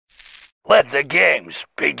Let the games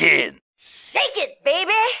begin. Shake it,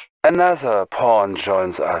 baby! Another pawn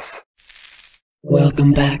joins us.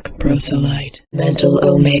 Welcome back, Proselyte. Mental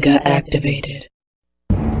Omega activated.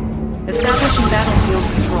 Establishing battlefield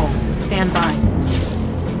control. Stand by.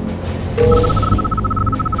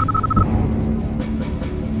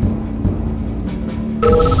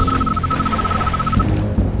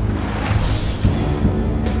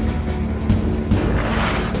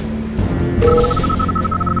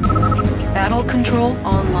 Battle control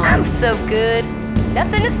online. I'm so good.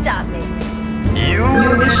 Nothing to stop me. You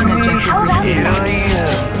New mission objective How about received. that?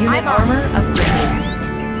 Unit I'm on. armor upgraded.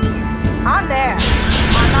 On there.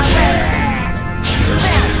 On my way. Move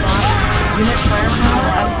out, boss. Unit firepower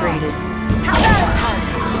upgraded. How about a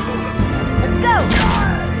target? Let's go.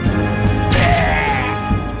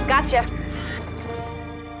 Gotcha.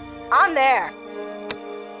 On there.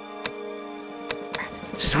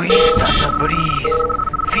 Swift as a breeze,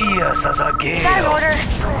 fierce as a Got an gale. order.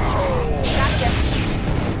 Gotcha.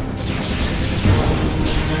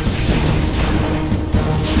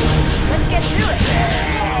 Let's get to it.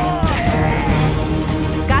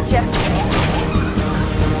 Gotcha.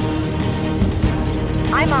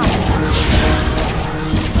 I'm on.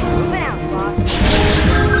 Moving out,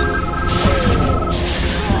 boss.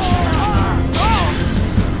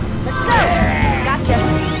 Let's go. Gotcha.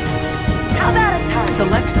 How about a target?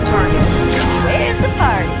 Select target. Where's the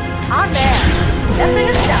party? On there. Nothing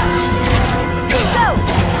to stop. Let's go.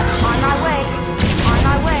 On my way. On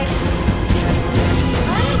my way.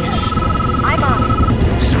 I'm on.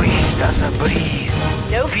 Swift as a breeze,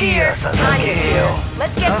 No fear. fierce as a Time is here. gale.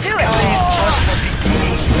 Let's get The to it. skies must a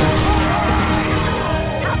beginning.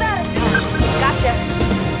 How about a target? Gotcha.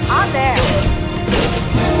 On there.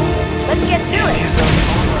 Let's get to It it. is an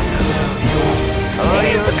honor to serve you. I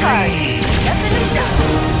Here's the party. agree. Nothing to stop.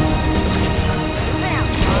 Move out.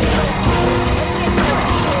 Let's get to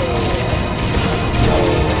it.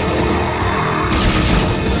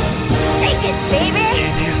 Take it, baby.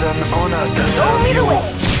 It is an honor to Show serve me the you. way.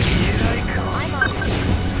 Here I come. I'm on.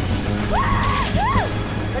 Woo!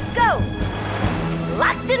 Let's go.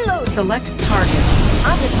 Locked and loaded. Select target.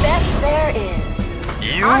 I'm the best there is.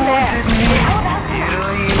 You On there. wanted me. How about Here that?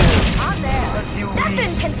 I am. On there. As you Nothing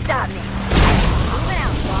wish. can stop me. Move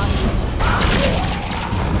out, boss.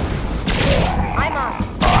 I'm on.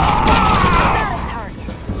 How about a target?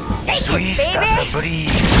 Shake Swift it, as a baby.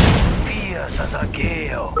 breeze, fierce as a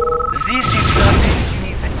gale. This is the destiny.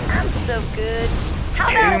 I'm so good. How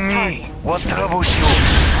Tell about a me target? what troubles you.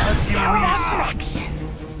 As you wish. Action.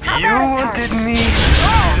 How You about a wanted target? me. Here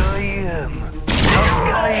I am. The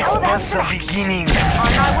skies Oh, that's must a right. beginning.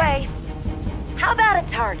 On my way. How about a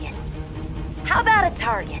target? How about a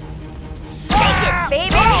target? Take it,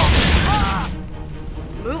 baby!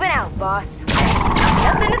 Moving out, boss.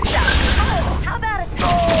 Nothing to stop. How about a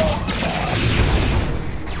target?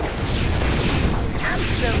 I'm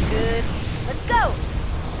so good. Let's go.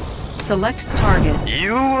 Select target.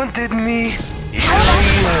 You wanted me. Here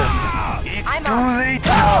I am. It's I'm too on. late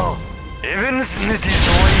now. Heaven's net is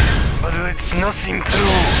wide, but it's nothing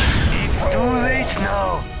through. It's too late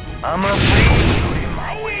now. I'm afraid you're in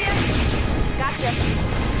my way. Gotcha.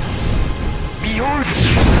 Behold,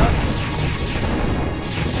 thus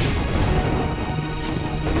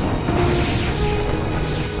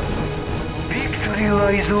victory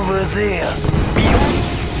lies over there. Behold,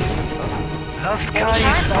 the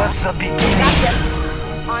skies must a beginning. Gotcha.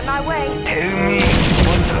 On my way. Tell me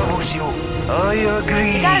what troubles you. I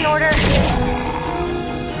agree. You got an order.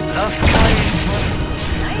 The skies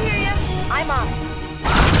I hear you. I'm on.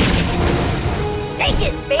 Shake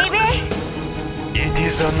it, baby! It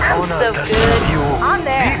is an I'm honor so to good. serve you. On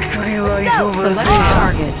there. Victory Let's lies go. over Select there.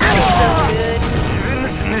 target. I'm so good.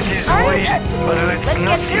 Heaven's net is All wide, right. but it's Let's get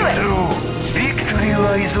nothing to it. through. Victory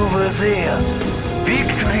lies over there.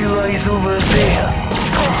 Victory lies over there.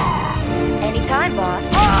 Anytime, boss.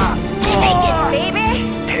 Take it, baby!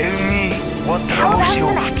 Tell me what How troubles about you.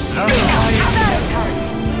 some action? The How about a skies. target?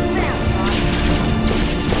 Move out, boss.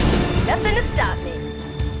 Nothing to stop me.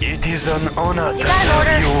 It is an honor You to got an serve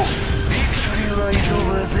order. you. Victory lies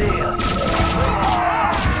over there.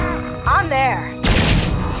 On there.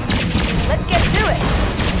 Let's get to it.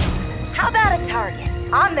 How about a target?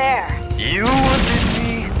 On there. You wanted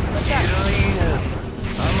me. What's Here up? I am.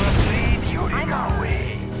 I'm afraid you're in I'm my on. way.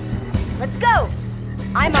 Let's go.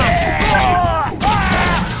 I'm on.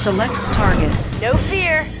 Select target. No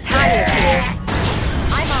fear. Time is here.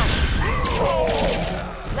 I'm on.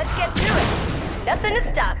 Let's get to it. Nothing to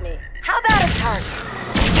stop me. How about a target?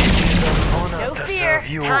 It is an honor No to fear. serve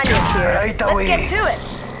you. Tanya's here. Right away. Let's get to it.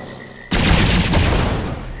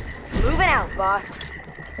 Moving out, boss.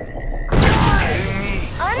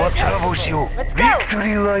 What troubles you? Let's go.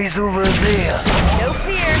 Victory lies over there. No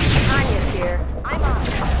fear. Tanya's here. I'm on.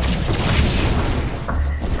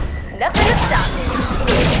 Nothing to stop me.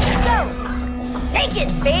 Let's go. Take it,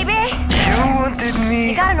 baby. You wanted me.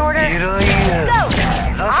 You got an order? Here I Let's am. go.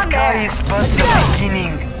 The I'm sky there. is Let's past the go.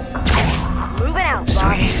 beginning. Moving out, boss.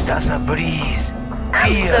 Swift as a breeze.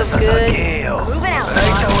 I'm Fierce so as a good. gale. Moving out, Right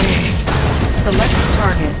boss. away. Select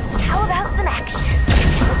target. How about some action?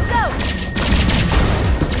 Let's go.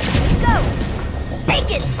 Let's go. Take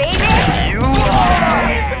it, baby. You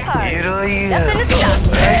Here's the are. part. Here I am. Nothing to stop me.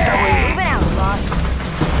 Right away. Moving out, boss.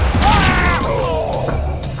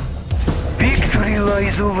 Victory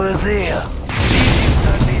lies over there. Seize it,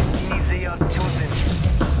 the destiny they are chosen.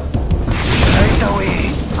 Right away.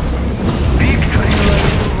 Victory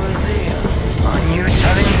lies over there. A new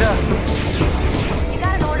challenger. You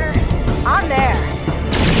got an order? I'm there.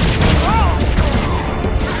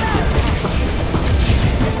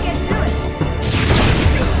 Let's get to it.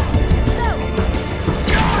 Go.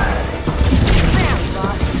 Moving out,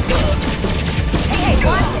 boss. Hey,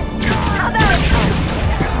 watch it. How about it?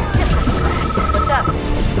 Just a scratch. What's up?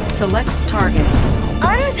 Select target.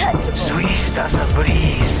 Untouchable. Swift as a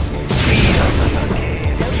breeze. Fierce as a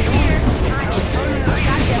gale.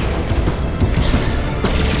 Gotcha.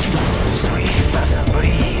 Swift as a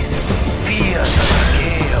breeze. Fierce as a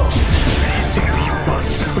gale. This will you was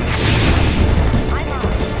soon. I'm on.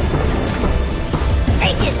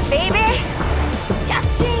 Take it, baby.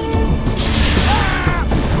 Cha-ching.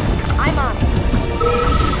 I'm on.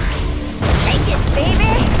 Take it,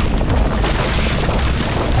 baby.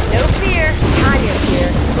 No fear. Tanya's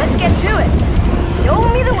here. Let's get to it. Show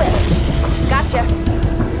me the way. Gotcha.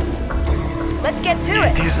 Let's get to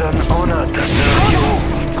it. It is an honor to serve you.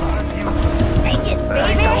 Take it,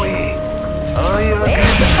 Right baby. away. I Where's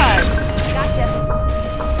the agree. card? Gotcha.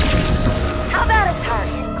 How about a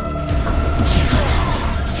target?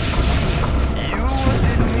 You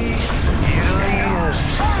wanted me. Here I am.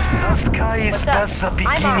 The sky is What's up? past the I'm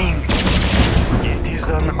beginning. It is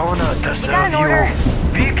an honor to got serve an order? you.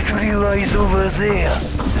 Victory lies over there.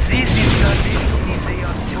 This is the destiny they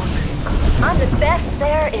are chosen. I'm the best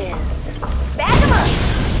there is. Back 'em up.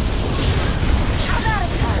 How about a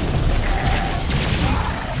target?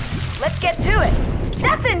 Let's get to it.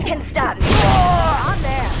 Nothing can stop me. I'm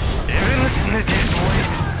there. Even Snit is white,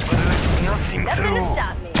 but it's nothing Nothing true. to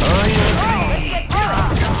stop me. I Let's agree. get to it.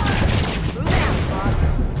 Moving out, boss.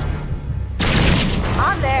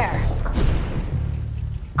 I'm there.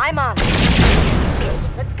 I'm on it.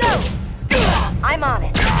 Let's go. I'm on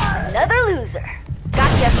it. Another loser.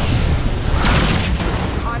 Gotcha.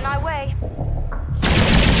 On my way.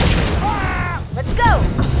 Let's go.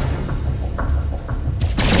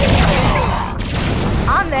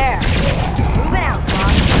 I'm there. Moving out,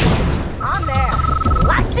 boss. I'm there.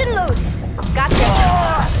 Locked and loaded. Gotcha.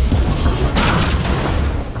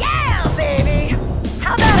 Yeah, baby.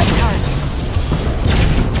 How about a target?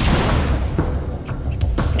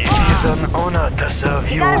 It is an honor to serve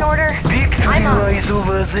you. got an order? Victory I'm on. lies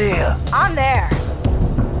over there. I'm there.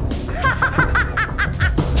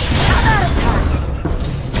 How about a target?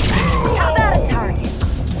 How about a target?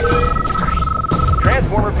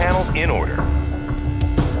 Transformer panels in order.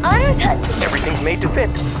 Untouchable. Everything's made to fit.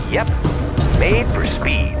 Yep. Made for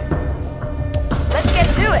speed. Let's get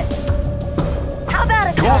to it. How about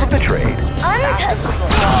a Tools of target? the trade. Untouchable.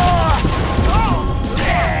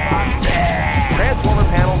 Transformer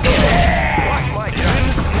panels in order. Watch my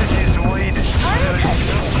Even Snit is white, but it's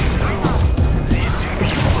nothing true. This will be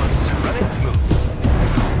awesome. run it smooth.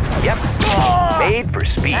 Yep. Made for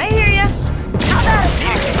speed. I hear ya. How about a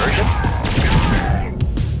Need target? conversion?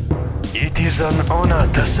 It is an honor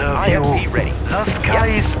to serve you. IFC ready. The sky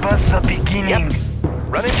is past the beginning. Yep.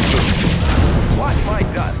 Run it smooth. Watch my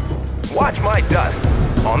dust. Watch my dust.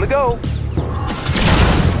 On the go.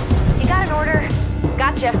 You got an order?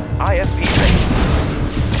 Gotcha. IFC ready.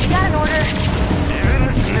 You got an order? Even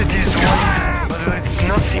Snit is white, but it's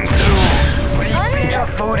nothing true. Prepare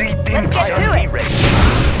for Let's redemption. get to IFC it. ready.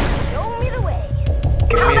 Show me the way.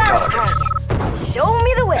 Give How me a about a target. target? Show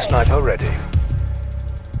me the way. Sniper ready.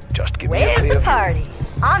 Just give me a Where's clear the view. party?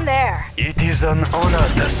 I'm there. It is an honor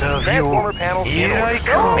to serve Transformer you. panels in Here I order.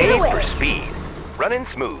 come. Made Made way. for speed. Running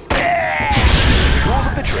smooth. Tools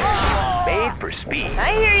of the trade. Made for speed.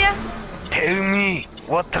 I hear ya. Tell me,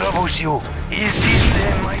 what troubles you? Is this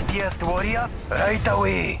the mightiest warrior? Right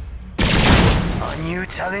away. A new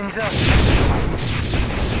challenger?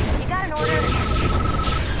 You got an order?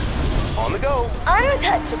 On the go.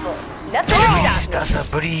 Untouchable. Nothing to Fast stop as a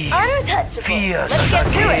breeze. Untouchable. Fierce Let's as get a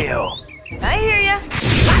to it. gale. me. I hear ya.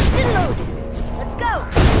 Locked and loaded. Let's go.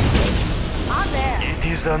 I'm there. It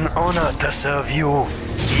is an honor to serve you.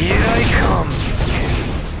 Here I come.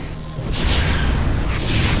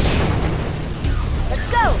 Let's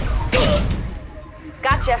go.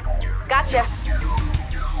 Gotcha. Gotcha.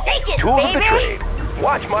 Take it, Tools baby. of the trade.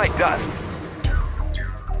 Watch my dust.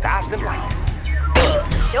 Fast and light.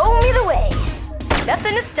 Show me the way.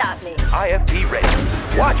 Nothing to stop me. IFB ready.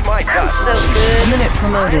 Watch my I'm dust. so good. Unit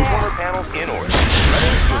promoted. Solar panels in order.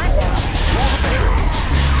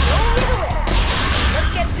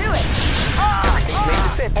 Let's get to it. Made to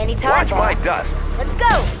fit. Anytime, Watch my boss. dust. Let's go.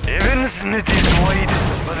 Heaven's net is wide,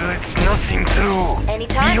 but it's nothing through.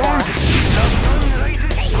 Anytime, Behold, boss. the sun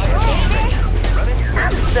rises.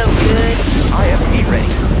 I'm so good. IFB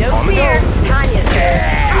ready. No On the fear. go. Tanya's good.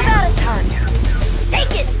 How about a target?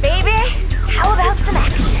 Take it, baby. How about some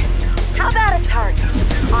action? How about a target?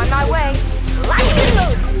 On my way. Locked and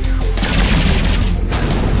loaded.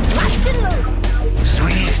 Locked and loaded.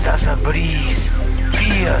 Sweet as a breeze,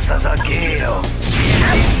 fierce as a gale.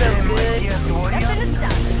 I'm so good. Nothing to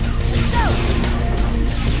stop me. Let's go.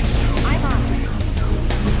 I'm on it.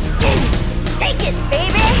 Take it,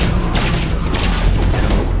 baby.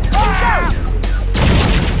 Let's go.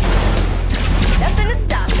 Nothing to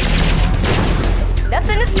stop me.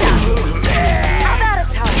 Nothing to stop me. How about a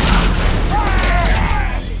target?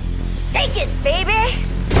 Take it, baby.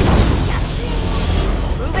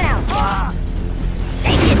 Moving out, boss.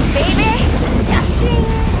 Take it, baby.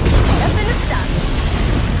 Nothing to stop me.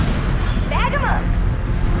 Bag 'em up.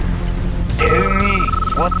 Tell me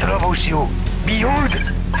what troubles you. Behold,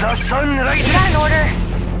 the sun rises. You got an order?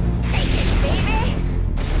 Take it, baby.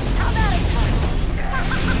 How about a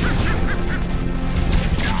target?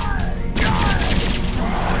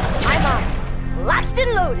 I'm on. Locked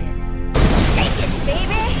and loaded. Take it,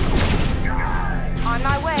 baby. On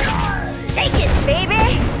my way. Take it,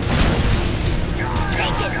 baby.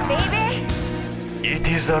 Take it, baby. It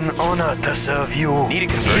is an honor to serve you. Need a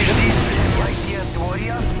conversion? This is the mightiest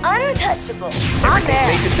warrior. Untouchable. On there.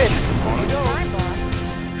 Made to fit. On the go. Time,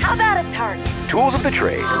 boss. How about a target? Tools of the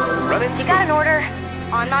trade. Running You got an smooth. order?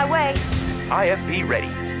 On my way. IFB ready.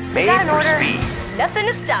 You Made got an for order? speed. Nothing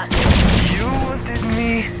to stop me. You wanted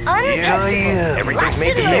me. Here I Untouchable. am. Everything's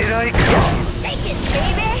made to Here fit. I come. Take it,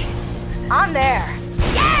 baby. I'm there.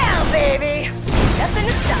 Yeah, baby. Nothing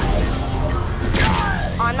to stop me.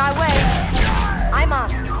 On my way. I'm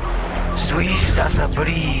on it. Sweet as a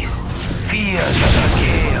breeze, fierce as a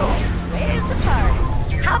gale. Where's the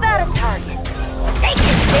target? How about a target? Take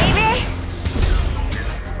it, baby.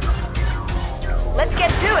 Let's get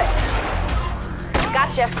to it.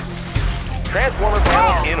 Gotcha. Transformer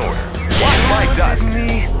panels in order. Watch my dust.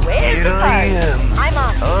 Me. Where's Here the I target? am. I'm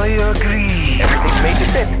on it. I agree. Everything's made to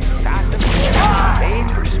fit. Fast and smooth. Made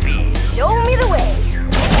for speed. Show me the way.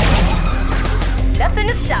 Nothing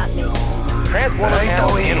to stop me. Transformer Right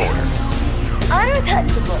panels away. in order.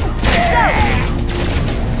 Untouchable. Let's go.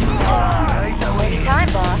 Right away. Anytime,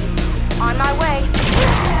 boss. On my way.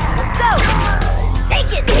 Let's go.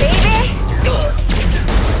 Take it, baby.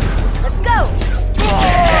 Let's go.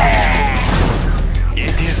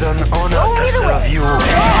 It is an honor Show to me the serve way. you.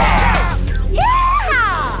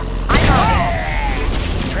 Yeah! I'm on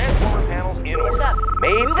it. Transformer panels in What's order. up?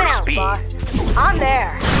 Made Moving for out, speed. boss. I'm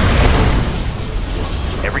there.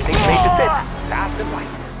 Everything's made to fit. Fast and light.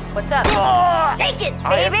 What's up? Take it,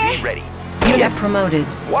 IFB baby. ready. Unit promoted.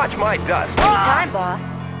 Watch my dust. Anytime, boss.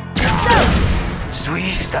 Let's go.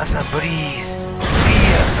 Sweet as a breeze,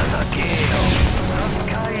 fierce as a gale. The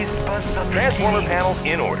skies pass a Transformer beginning. panels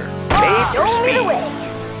in order. Made for Show me the speed. way.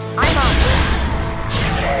 I'm on it.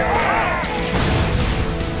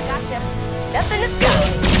 Gotcha. Nothing to stop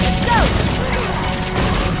me. Let's go.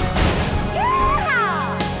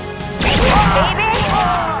 Yeah! Take it, baby.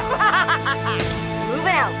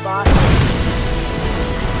 Moving out, boss.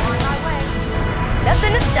 On my way.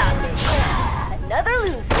 Nothing to stop me. Another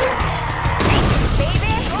loser. Take it,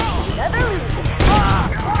 baby. Another loser.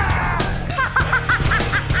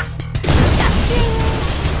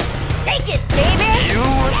 Take it, baby. You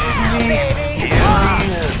wanted me. Baby. Here I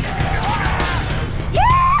am.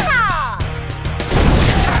 Yeah!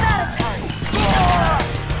 How about a target?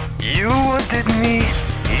 You wanted me.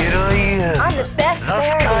 Here I am. I'm the best The there is.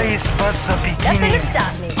 skies pass a Nothing beginning. to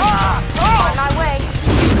stop me. On my way.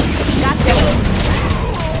 Gotcha.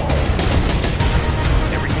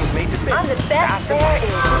 Everything's made to fit. I'm the best there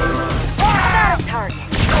is. How about a target?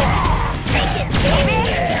 Take it, baby.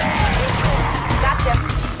 Gotcha.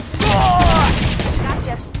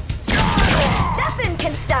 Gotcha. Nothing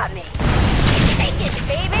can stop me. Take it,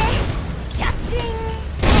 baby. Catching.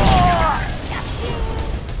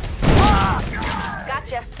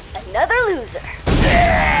 Gotcha. Another loser.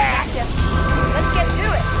 Gotcha. Let's get to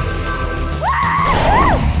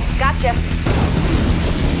Gotcha.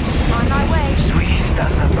 On my way. Sweet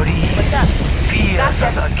as a breeze. What's up? Fierce Gotcha.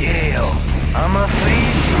 as a gale. I'm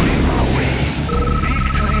afraid you're in my way.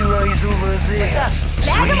 Victory lies over there. What's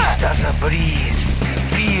up? Bag 'em Sweet up. as a breeze.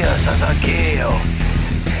 Fierce as a gale.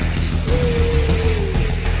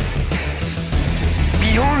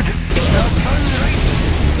 Behold, the sunrise.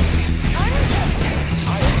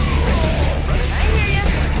 I hear ya.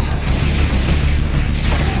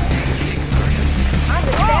 I'm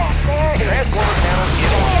the best there is. Transformer panels Let's in.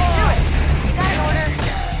 get to it. You got an order?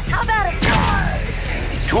 How about a tie?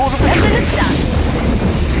 Tools of the Nothing to trade. stop me.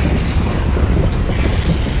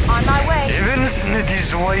 On my way. Heaven's net is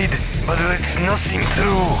wide, but it's nothing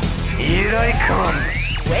through. Here I come.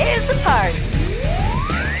 Where's the party?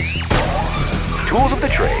 Tools of the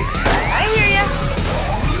trade. I hear ya.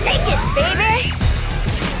 Take it, baby.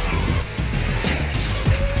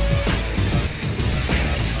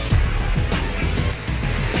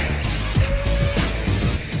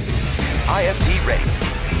 IFT ready.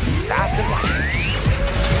 Fast and light.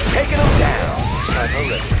 Taking them down. Sniper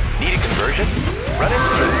ready. Need a conversion? Running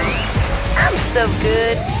smooth. I'm so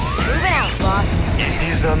good. Moving out, boss. It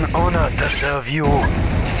is an honor to serve you.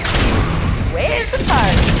 Where's the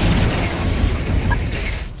party?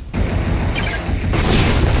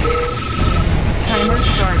 Timer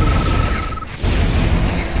started.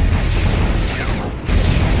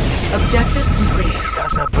 Objective complete. Fierce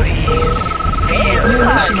as a breeze. Fierce New as a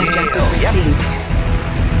mission objective gale. received.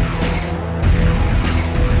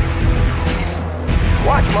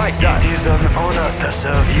 Watch my It dust. is an honor to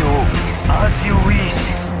serve you. As you wish.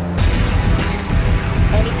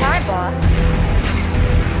 Anytime, boss.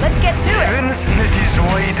 Let's get to it. Heaven's net is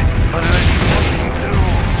wide, but it's nothing through.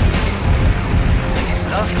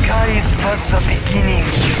 The sky is past the beginning.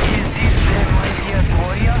 Is this the mightiest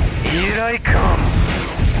warrior? Here I come.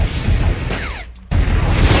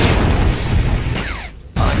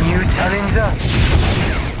 A new challenger?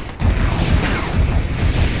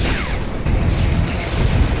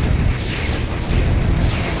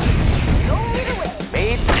 Go either way.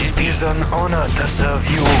 Made. It is an honor to serve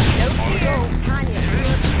you. No control. Time is.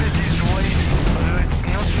 Heaven's net is wide, but it's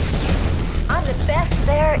nothing. I'm the best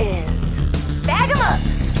there is. Bag 'em up.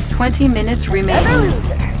 20 minutes Another remaining.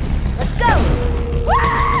 loser. Let's go.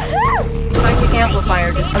 Woo-hoo! Psychic amplifier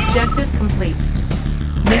objective complete.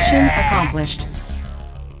 Mission accomplished.